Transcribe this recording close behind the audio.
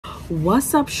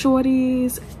What's up,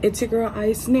 shorties? It's your girl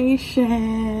Ice Nation,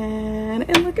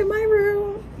 and look at my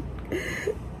room.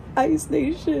 Ice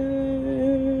Nation,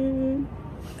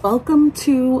 welcome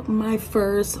to my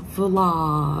first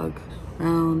vlog.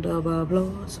 Round of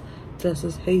applause. Just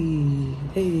as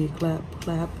hey, clap,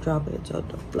 drop it to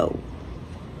the floor.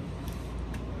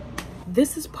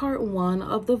 This is part one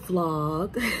of the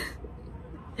vlog.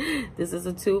 This is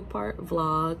a two-part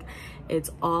vlog. It's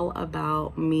all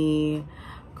about me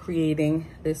creating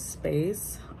this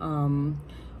space,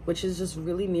 which is just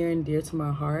really near and dear to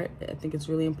my heart. I think it's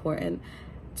really important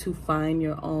to find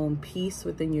your own peace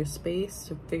within your space,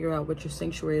 to figure out what your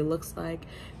sanctuary looks like.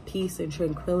 Peace and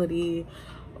tranquility,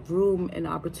 room and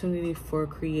opportunity for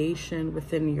creation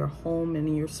within your home and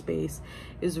in your space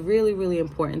is really, really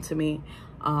important to me.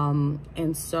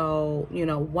 And so, you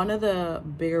know, one of the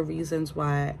bigger reasons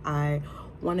why I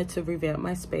wanted to revamp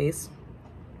my space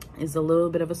is a little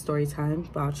bit of a story time,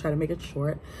 but I'll try to make it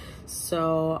short.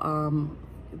 So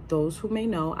those who may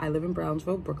know, I live in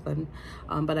Brownsville, Brooklyn,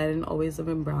 but I didn't always live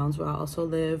in Brownsville. I also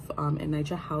live in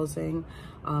NYCHA housing,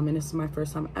 and this is my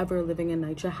first time ever living in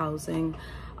NYCHA housing.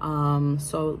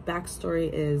 So backstory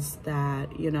is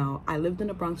that, you know, I lived in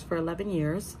the Bronx for 11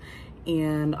 years.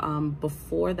 And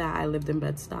before that, I lived in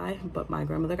Bed-Stuy, but my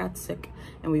grandmother got sick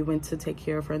and we went to take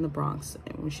care of her in the Bronx.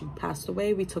 And when she passed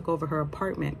away, we took over her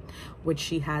apartment, which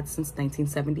she had since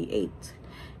 1978.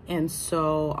 And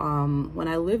so when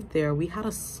I lived there, we had a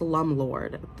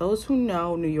slumlord. Those who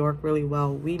know New York really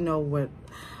well, we know what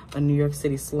a New York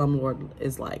City slumlord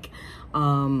is like.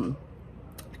 And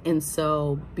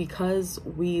so because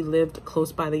we lived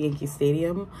close by the Yankee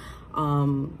Stadium,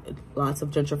 lots of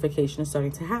gentrification is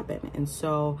starting to happen. And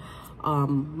so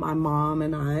my mom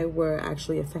and I were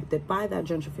actually affected by that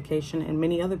gentrification, and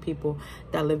many other people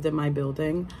that lived in my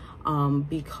building,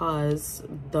 because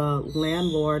the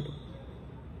landlord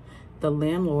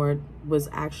was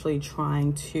actually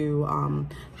trying to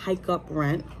hike up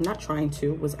rent,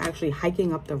 was actually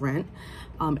hiking up the rent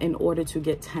in order to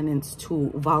get tenants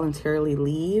to voluntarily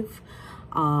leave,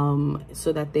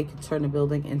 so that they could turn the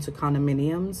building into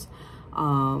condominiums.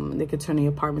 They could turn the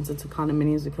apartments into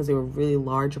condominiums because they were really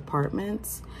large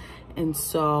apartments. And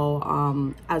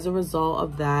so as a result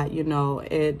of that, you know,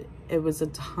 it was a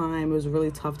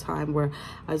really tough time where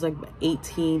I was like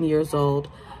 18 years old.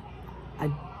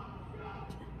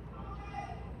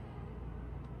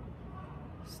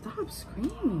 Stop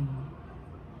screaming.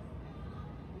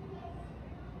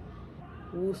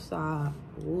 Woosah,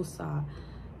 woosah.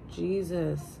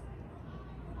 Jesus,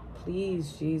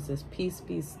 please, Jesus, peace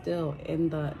be still in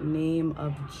the name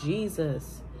of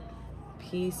Jesus.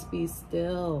 Peace be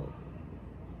still.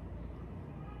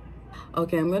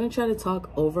 Okay, I'm gonna try to talk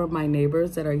over my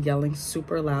neighbors that are yelling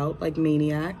super loud like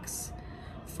maniacs,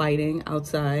 fighting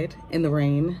outside in the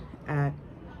rain at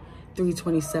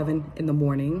 3:27 in the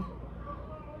morning.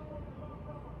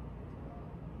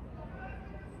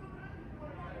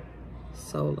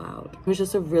 So loud. It was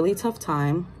just a really tough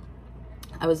time.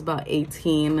 I was about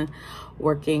 18,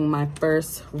 working my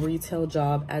first retail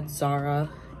job at Zara,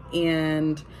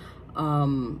 and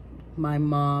my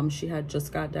mom, she had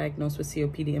just got diagnosed with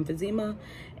COPD emphysema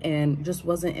and just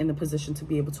wasn't in the position to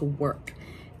be able to work.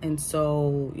 And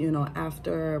so, you know,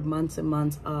 after months and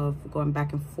months of going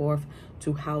back and forth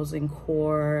to housing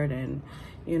court and,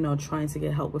 you know, trying to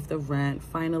get help with the rent,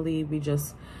 finally we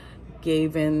just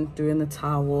gave in, threw in the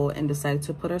towel, and decided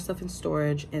to put ourselves in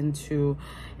storage and to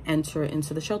enter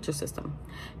into the shelter system.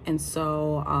 And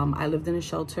so I lived in a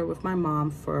shelter with my mom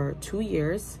for 2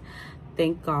 years.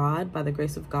 Thank God, by the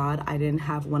grace of God, I didn't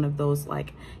have one of those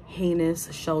like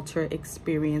heinous shelter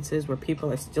experiences where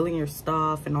people are stealing your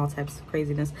stuff and all types of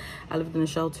craziness. I lived in a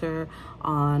shelter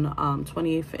on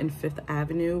 28th and 5th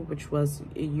Avenue, which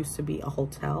it used to be a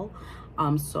hotel.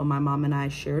 So my mom and I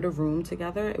shared a room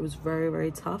together. It was very,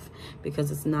 very tough because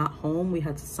it's not home. We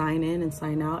had to sign in and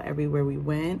sign out everywhere we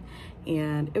went.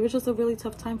 And it was just a really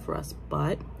tough time for us.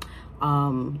 But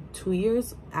 2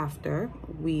 years after,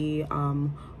 we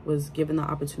was given the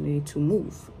opportunity to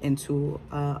move into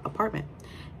an apartment.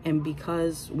 And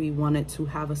because we wanted to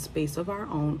have a space of our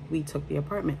own, we took the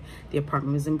apartment. The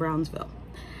apartment was in Brownsville.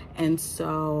 And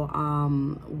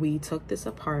so we took this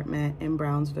apartment in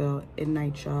Brownsville in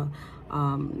NYCHA,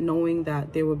 knowing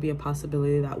that there would be a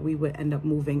possibility that we would end up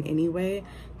moving anyway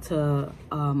to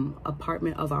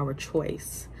apartment of our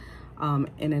choice,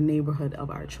 in a neighborhood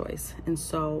of our choice. And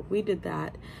so we did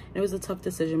that. And it was a tough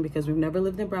decision because we've never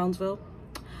lived in Brownsville.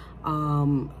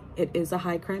 It is a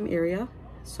high crime area,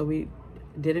 so we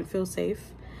didn't feel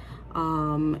safe.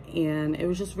 and it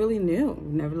was just really new.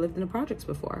 Never lived in the projects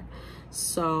before,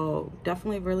 so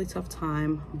definitely a really tough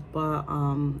time, but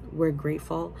we're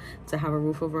grateful to have a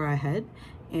roof over our head.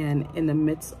 And in the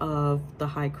midst of the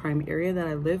high crime area that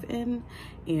I live in,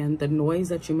 and the noise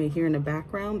that you may hear in the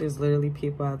background, there's literally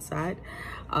people outside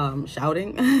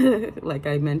shouting, like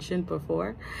I mentioned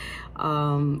before.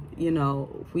 You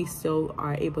know, we still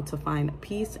are able to find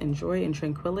peace and joy and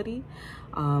tranquility.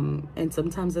 And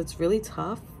sometimes it's really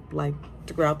tough. Like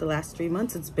throughout the last 3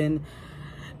 months, it's been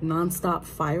nonstop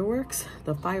fireworks,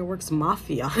 the fireworks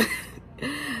mafia.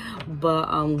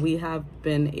 But we have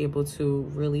been able to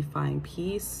really find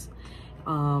peace,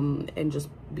 and just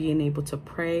being able to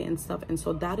pray and stuff. And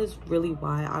so that is really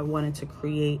why I wanted to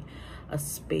create a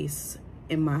space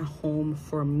in my home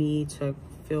for me to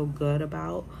feel good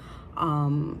about,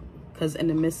 because in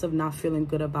the midst of not feeling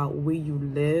good about where you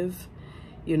live,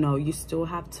 you know, you still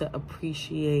have to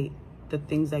appreciate the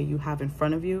things that you have in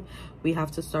front of you. We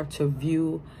have to start to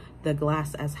view the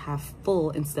glass as half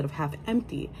full instead of half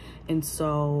empty. And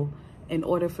so in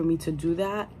order for me to do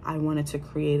that, I wanted to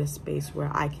create a space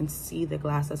where I can see the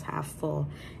glass as half full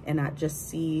and not just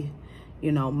see,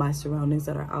 you know, my surroundings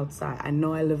that are outside. I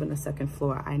know I live on the second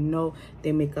floor. I know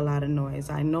they make a lot of noise.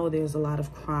 I know there's a lot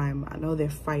of crime. I know they're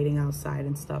fighting outside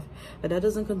and stuff, but that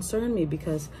doesn't concern me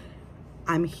because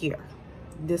I'm here.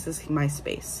 This is my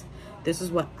space. This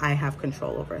is what I have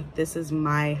control over. This is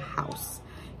my house.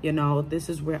 You know, this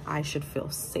is where I should feel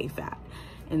safe at.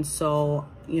 And so,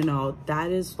 you know,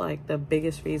 that is like the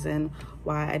biggest reason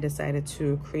why I decided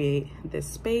to create this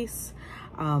space.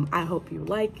 I hope you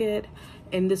like it.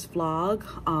 In this vlog,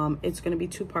 it's going to be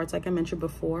 2 parts like I mentioned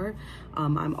before.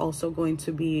 I'm also going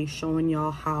to be showing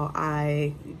y'all how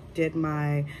I did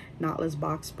my knotless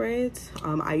box braids.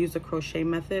 I used a crochet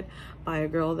method by a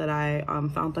girl that I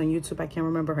found on YouTube. I can't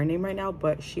remember her name right now,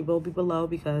 but she will be below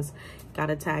because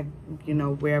gotta tag, you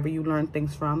know, wherever you learn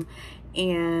things from.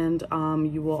 And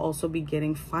you will also be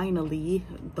getting, finally,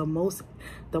 the most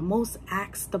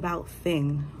asked about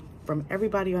thing from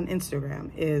everybody on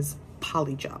Instagram is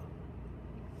polygel.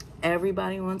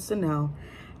 Everybody wants to know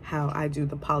how I do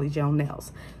the polygel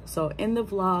nails. So in the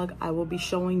vlog, I will be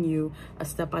showing you a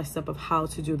step-by-step of how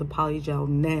to do the polygel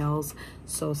nails.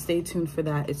 So stay tuned for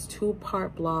that. It's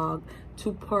 2-part vlog,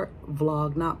 2-part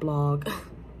vlog, not blog,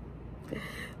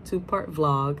 2-part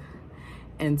vlog.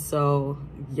 And so,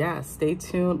 yeah, stay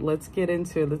tuned. Let's get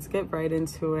into it. Let's get right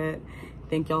into it.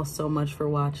 Thank y'all so much for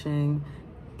watching.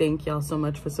 Thank y'all so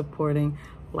much for supporting.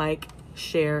 Like,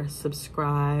 share,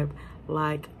 subscribe.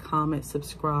 Like, comment,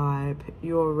 subscribe.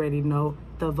 You already know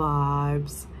the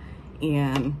vibes.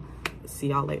 And see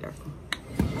y'all later.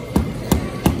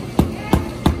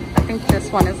 I think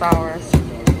this one is ours.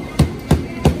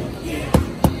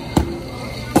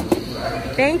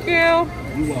 Thank you. You're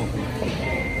welcome.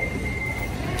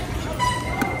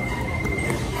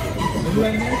 You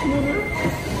got next number? You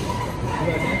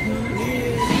got next number?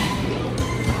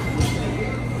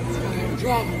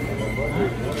 Driving.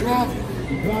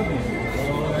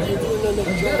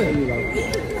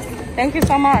 Thank you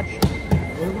so much.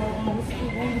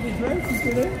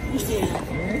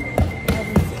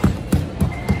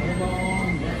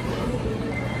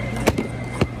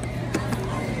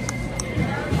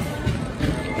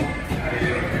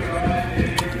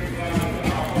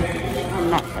 I'm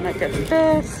not gonna get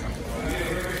this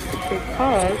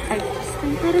because I just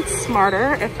think that it's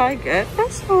smarter if I get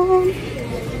this one.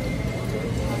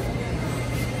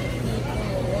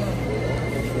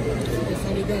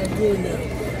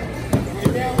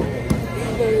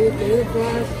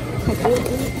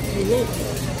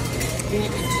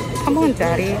 Come on,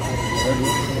 daddy.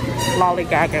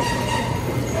 Lollygagging.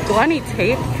 Do I need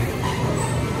tape?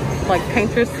 Like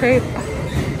painter's tape?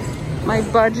 My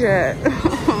budget.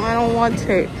 I don't want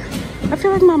tape. I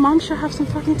feel like my mom should have some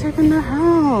fucking tape in the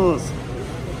house.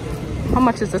 How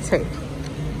much is the tape?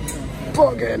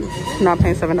 Bugging. Not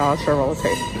paying $7 for a roll of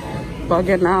tape.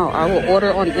 Bugging now. I will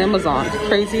order on Amazon.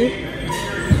 Crazy.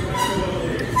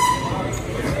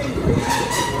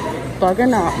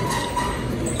 Bugging out.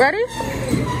 Ready?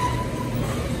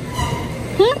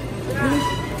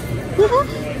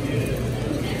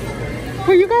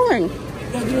 Where you going?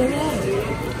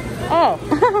 Oh.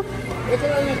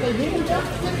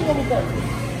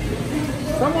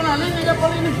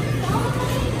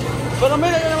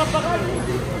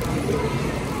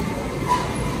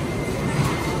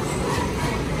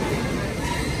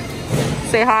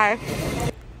 Say hi.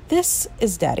 This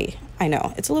is Daddy. I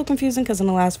know it's a little confusing because in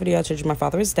the last video I told you my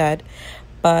father is dead,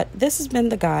 but this has been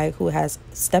the guy who has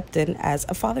stepped in as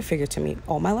a father figure to me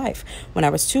all my life. When I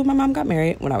was 2, my mom got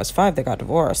married. When I was 5, they got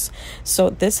divorced. So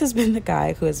this has been the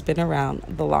guy who has been around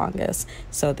the longest.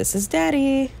 So this is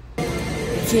Daddy.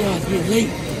 It's getting late.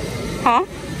 Huh?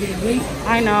 Getting late.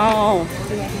 I know.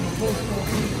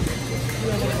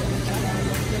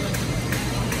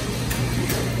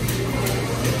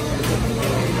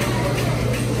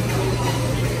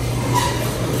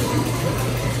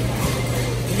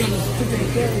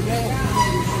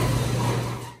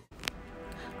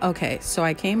 Okay, so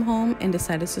I came home and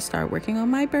decided to start working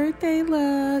on my birthday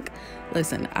look.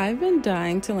 Listen, I've been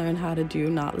dying to learn how to do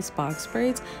knotless box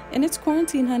braids, and it's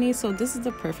quarantine, honey, so this is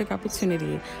the perfect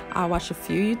opportunity. I watched a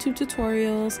few YouTube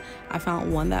tutorials. I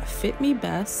found one that fit me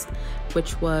best,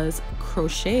 which was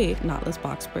crochet knotless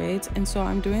box braids, and so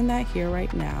I'm doing that here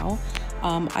right now.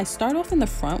 I start off in the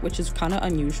front, which is kind of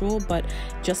unusual, but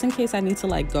just in case I need to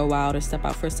like go out or step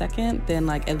out for a second, then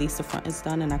like at least the front is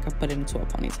done and I can put it into a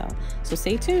ponytail. So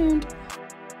stay tuned.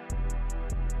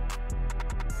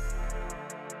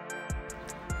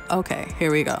 Okay,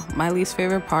 here we go. My least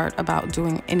favorite part about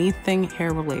doing anything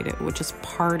hair related, which is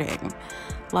parting.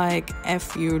 Like,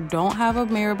 if you don't have a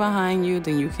mirror behind you,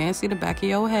 then you can't see the back of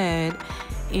your head.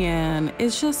 And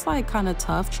it's just like kind of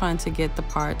tough trying to get the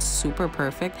parts super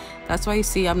perfect. That's why you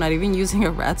see I'm not even using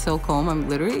a rat tail comb. I'm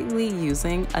literally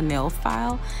using a nail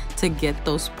file to get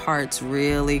those parts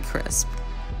really crisp.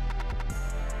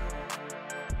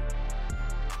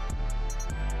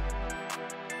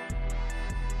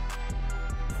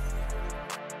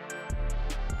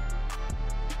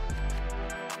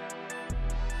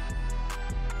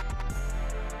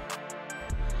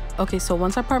 Okay, so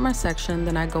once I part my section,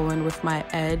 then I go in with my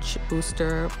edge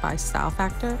booster by Style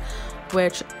Factor,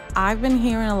 which I've been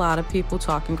hearing a lot of people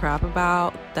talking crap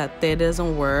about that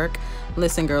doesn't work.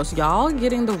 Listen, girls, y'all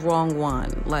getting the wrong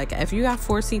one. Like, if you got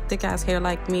 4C thick ass hair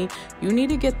like me, you need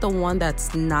to get the one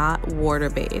that's not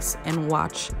water based and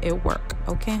watch it work.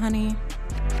 Okay, honey?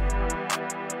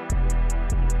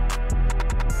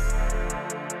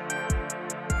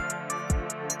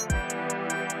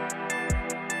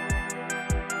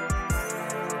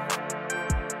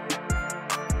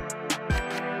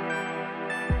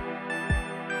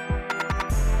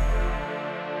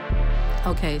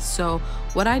 Okay, so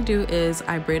what I do is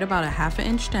I braid about a ½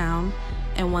 inch down,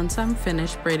 and once I'm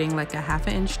finished braiding like a ½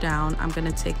 inch down, I'm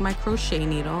gonna take my crochet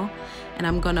needle and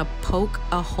I'm gonna poke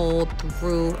a hole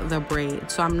through the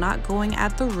braid. So I'm not going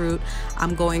at the root,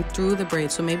 I'm going through the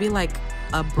braid, so maybe like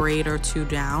a braid or 2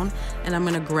 down, and I'm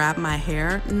gonna grab my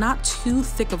hair, not too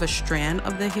thick of a strand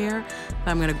of the hair,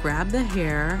 but I'm gonna grab the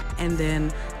hair and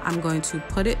then I'm going to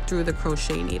put it through the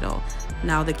crochet needle.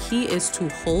 Now the key is to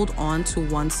hold on to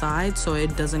one side so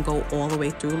it doesn't go all the way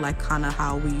through, like kind of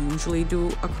how we usually do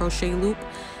a crochet loop.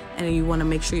 And you want to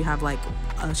make sure you have like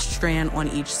a strand on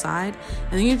each side,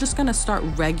 and then you're just gonna start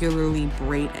regularly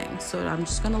braiding. So I'm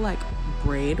just gonna like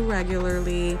braid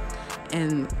regularly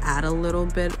and add a little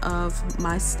bit of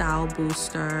my style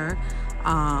booster,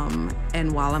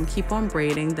 and while I'm keep on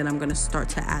braiding, then I'm gonna start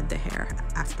to add the hair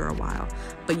after a while.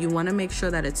 But you want to make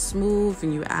sure that it's smooth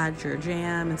and you add your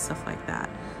jam and stuff like that.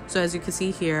 So as you can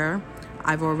see here,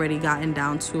 I've already gotten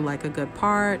down to like a good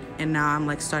part, and now I'm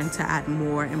like starting to add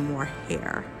more and more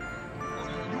hair.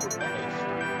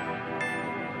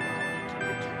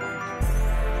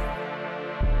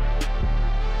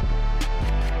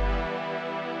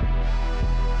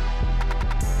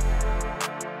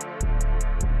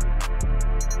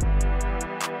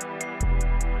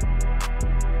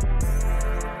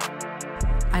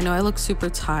 I know I look super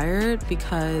tired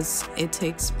because it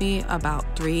takes me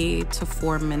about 3 to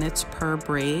 4 minutes per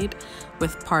braid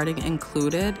with parting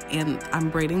included, and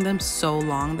I'm braiding them so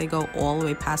long they go all the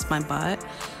way past my butt,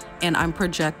 and I'm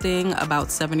projecting about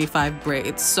 75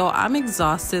 braids. So I'm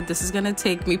exhausted. This is gonna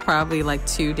take me probably like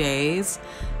 2 days,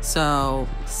 so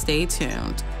stay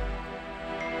tuned.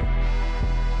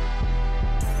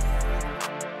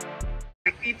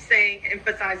 I keep saying,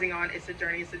 emphasizing on it's a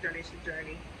journey, it's a journey, it's a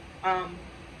journey.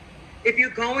 If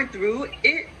you're going through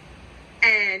it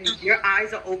and your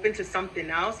eyes are open to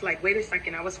something else, like, wait a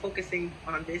second, I was focusing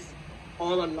on this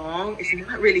all along. It's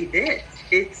not really this,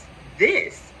 it's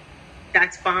this.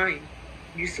 That's fine.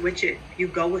 You switch it, you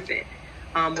go with it.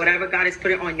 Whatever God has put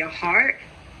it on your heart,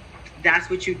 that's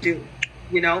what you do.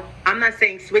 You know, I'm not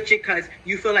saying switch it because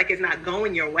you feel like it's not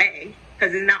going your way,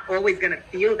 because it's not always going to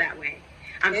feel that way.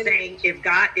 I'm saying if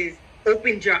God is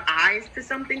opened your eyes to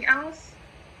something else,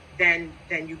 then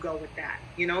you go with that,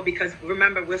 you know, because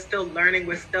remember, we're still learning.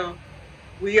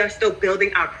 We are still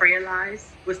building our prayer lives.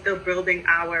 We're still building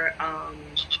our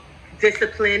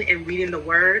discipline in reading the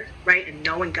word, right? And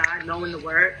knowing God, knowing the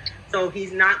word. So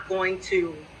he's not going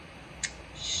to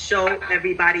show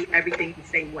everybody everything the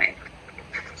same way.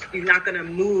 He's not going to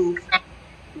move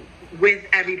with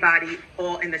everybody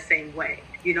all in the same way.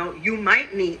 You know, you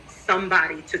might need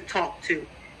somebody to talk to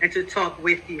and to talk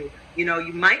with you. You know,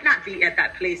 you might not be at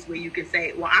that place where you can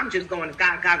say, well, I'm just going to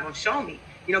God, God gonna show me,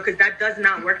 you know, because that does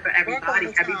not work for everybody.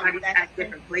 Everybody's at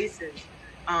different places.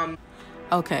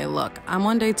 Okay, look, I'm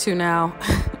on day 2 now.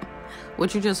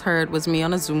 What you just heard was me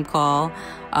on a Zoom call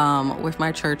with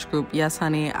my church group. Yes,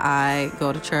 honey, I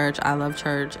go to church. I love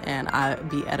church, and I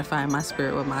be edifying my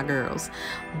spirit with my girls.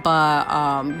 But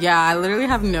yeah, I literally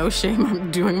have no shame. I'm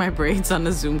doing my braids on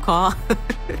the Zoom call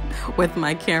with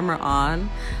my camera on.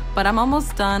 But I'm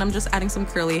almost done. I'm just adding some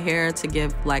curly hair to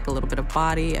give like a little bit of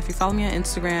body. If you follow me on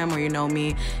Instagram or you know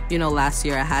me, you know last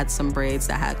year I had some braids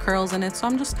that had curls in it. So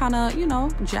I'm just kind of, you know,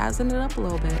 jazzing it up a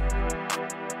little bit.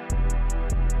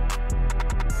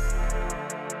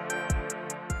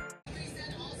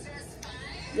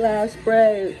 Last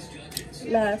braid,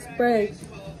 last braid,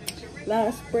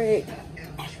 last braid,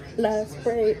 last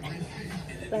braid,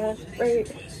 last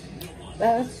braid,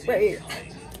 last braid,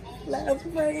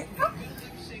 last braid.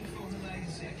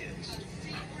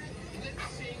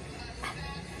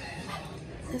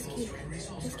 Let's get it,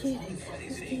 let's get it,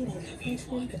 let's get it,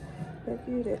 let's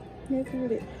get it, let's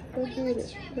get it, let's get it, let's get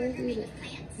it, let's get it.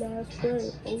 Last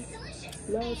braid, oh,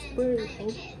 last braid, oh,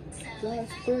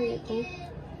 last braid, oh.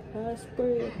 Last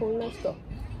braid, oh, let's go.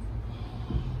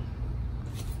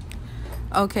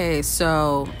 Okay,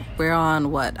 so we're on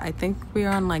what? I think we're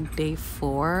on like day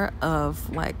 4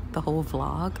 of like the whole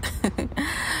vlog.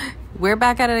 We're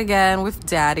back at it again with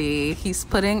Daddy. He's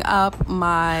putting up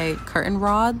my curtain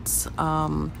rods,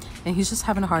 and he's just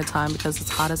having a hard time because it's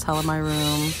hot as hell in my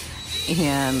room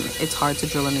and it's hard to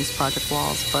drill in these project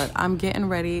walls. But I'm getting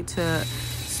ready to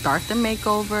start the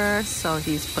makeover, so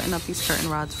he's putting up these curtain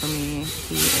rods for me.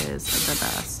 He is the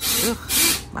best. Ugh,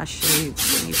 my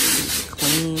shades need to be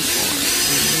cleaned or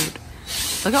cleaned.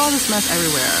 Look at all this mess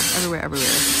everywhere.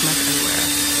 This mess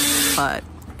everywhere. But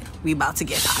we about to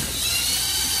get potty.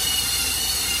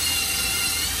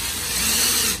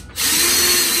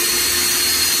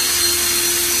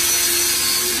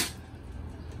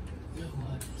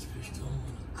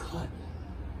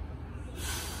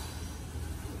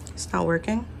 It's not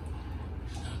working.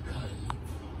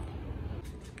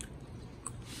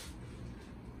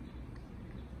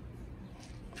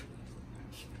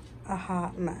 A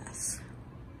hot mess.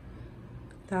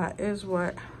 That is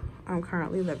what I'm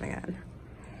currently living in.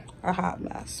 A hot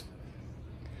mess.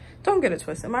 Don't get it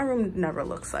twisted. My room never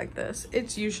looks like this.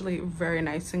 It's usually very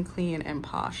nice and clean and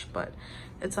posh, but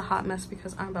it's a hot mess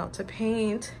because I'm about to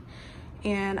paint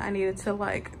and I needed to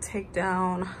like take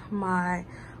down my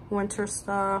winter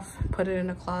stuff, put it in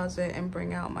a closet, and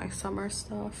bring out my summer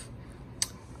stuff.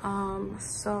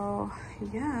 So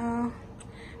yeah,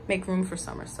 make room for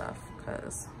summer stuff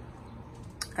because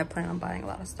I plan on buying a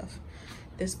lot of stuff.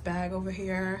 This bag over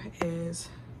here is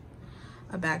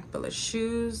a bag full of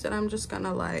shoes that I'm just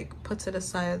gonna like put to the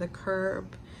side of the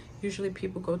curb. Usually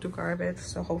people go through garbage,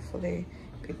 so hopefully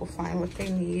people find what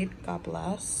they need. God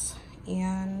bless.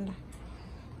 And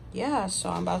yeah, so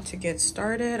I'm about to get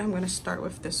started. I'm gonna start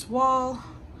with this wall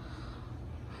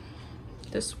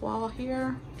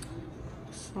here.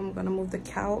 So I'm gonna move the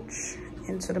couch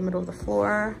into the middle of the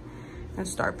floor and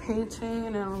start painting,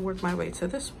 and I'll work my way to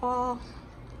this wall,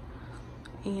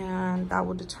 and that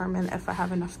will determine if I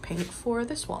have enough paint for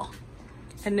this wall.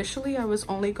 Initially I was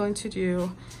only going to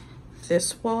do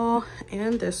this wall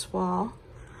and this wall,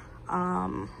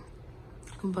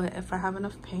 but if I have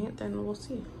enough paint then we'll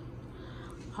see.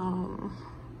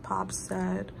 Pop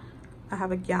said I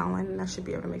have a gallon and I should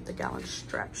be able to make the gallon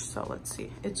stretch, so let's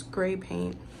see. It's gray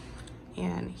paint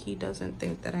and he doesn't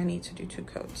think that I need to do 2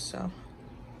 coats, so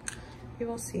we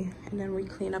will see. And then we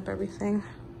clean up everything,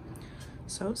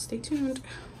 so stay tuned.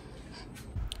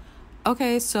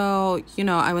 Okay, so you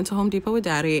know, I went to Home Depot with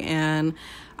Daddy and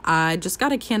I just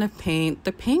got a can of paint.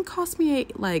 The paint cost me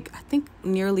like I think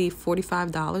nearly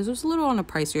 $45. It was a little on the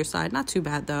pricier side, not too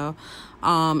bad though.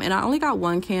 And I only got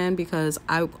 1 can because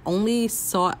I only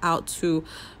sought out to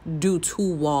do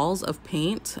 2 walls of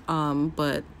paint,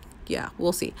 but yeah,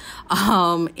 we'll see.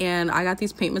 And I got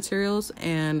these paint materials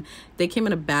and they came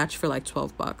in a batch for like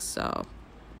 12 bucks. So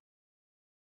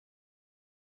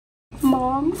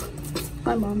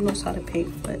my mom knows how to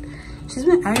paint, but she's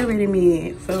been aggravating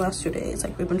me for the last 2 days.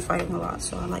 Like, we've been fighting a lot,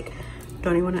 so I like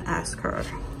don't even want to ask her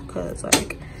because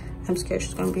like I'm scared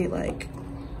she's gonna be like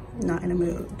not in the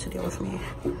mood to deal with me.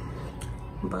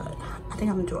 But I think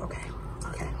I'm gonna do okay.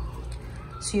 Okay,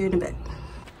 see you in a bit.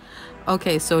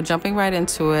 Okay, so jumping right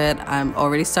into it, I'm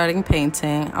already starting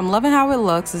painting. I'm loving how it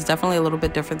looks. It's definitely a little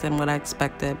bit different than what I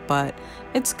expected, but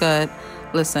it's good.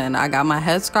 Listen, I got my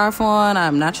headscarf on.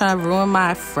 I'm not trying to ruin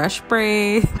my fresh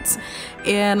braids.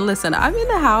 And listen, I'm in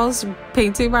the house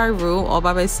painting my room all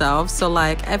by myself. So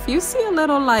like, if you see a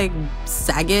little like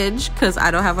saggage because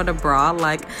I don't have on a bra,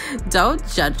 like, don't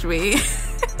judge me.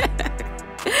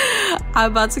 I'm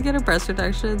about to get a breast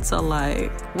reduction, so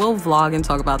like we'll vlog and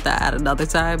talk about that at another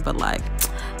time. But like,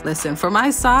 listen, for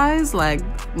my size, like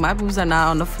my boobs are not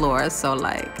on the floor, so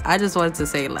like I just wanted to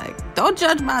say, like, don't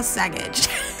judge my saggage.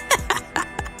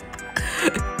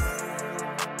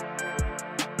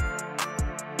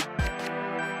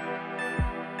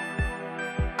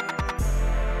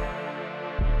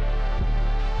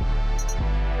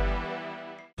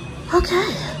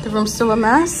 Okay, the room's still a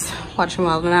mess. Watching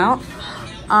Wildin' Out.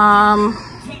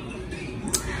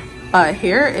 But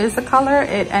here is the color.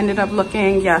 It ended up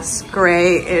looking, yes,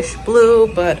 grayish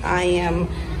blue, but I am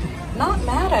not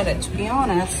mad at it, to be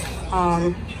honest.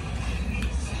 I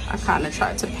kind of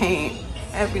tried to paint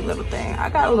every little thing. I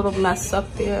got a little messed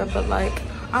up there, but like,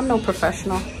 I'm no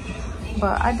professional,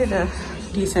 but I did a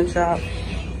decent job.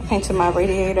 I painted my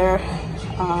radiator.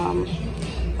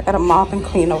 I got a mop and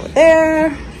clean over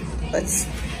there. Let's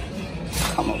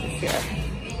come over here.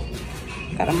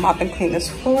 Gotta mop and clean this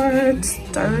floor. It's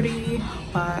dirty,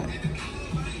 but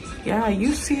yeah,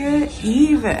 you see it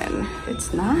even.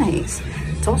 It's nice.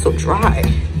 It's also dry.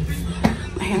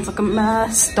 My hands look a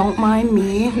mess. Don't mind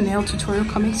me. Nail tutorial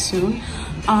coming soon.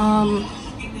 I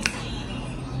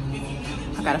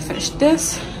gotta finish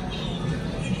this.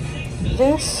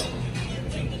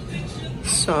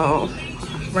 So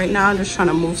right now I'm just trying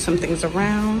to move some things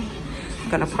around. I'm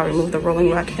gonna probably move the rolling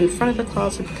rack in front of the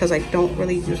closet because I don't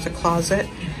really use the closet.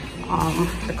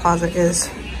 The closet is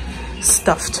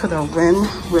stuffed to the rim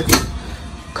with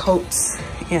coats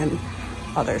and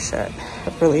other shit.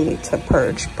 I really need to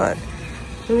purge, but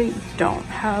really don't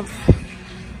have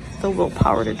the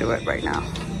willpower to do it right now.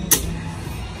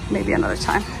 Maybe another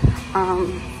time.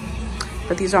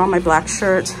 But these are all my black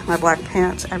shirts, my black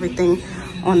pants, everything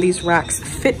on these racks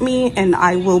fit me, and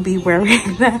I will be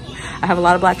wearing them. I have a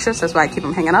lot of black shirts, that's why I keep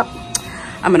them hanging up.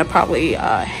 I'm gonna probably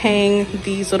hang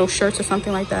these little shirts or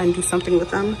something like that and do something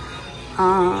with them.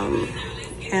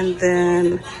 And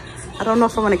then I don't know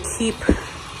if I want to keep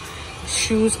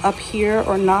shoes up here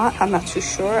or not. I'm not too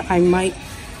sure. I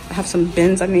have some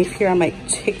bins underneath here. I might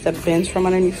take the bins from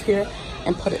underneath here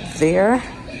and put it there.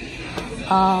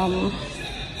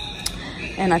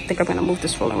 And I think I'm gonna move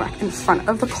this rolling rack in front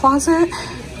of the closet.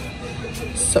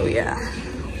 So yeah,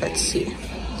 let's see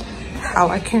how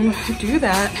I can do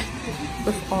that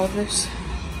with all this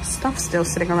stuff still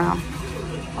sitting around.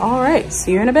 All right,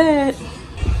 see you in a bit.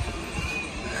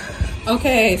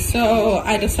 Okay, so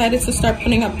I decided to start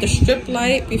putting up the strip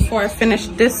light before I finish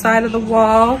this side of the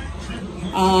wall,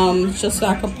 just so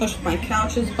I can push my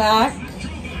couches back.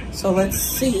 So let's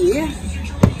see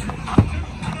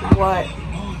what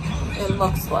it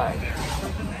looks like.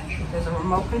 There's a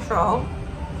remote control.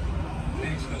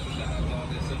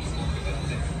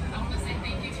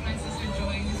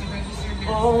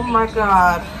 Oh my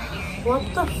god. What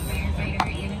the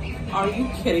are you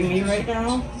kidding me right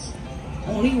now?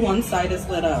 Only one side is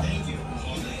lit up.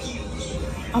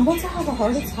 I'm about to have a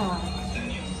heart attack.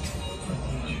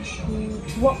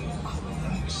 What?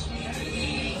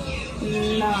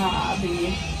 Nah,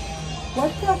 baby.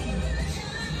 What the?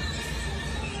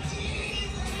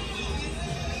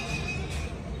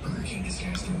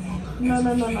 No.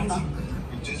 No.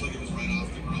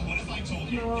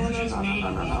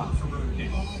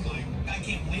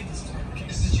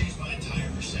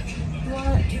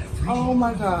 What? Oh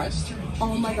my gosh.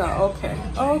 Oh my god. Okay.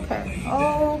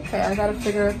 I gotta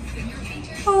figure.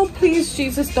 Oh please,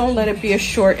 Jesus, don't let it be a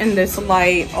short in this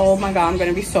light. Oh my god, I'm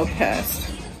gonna be so pissed.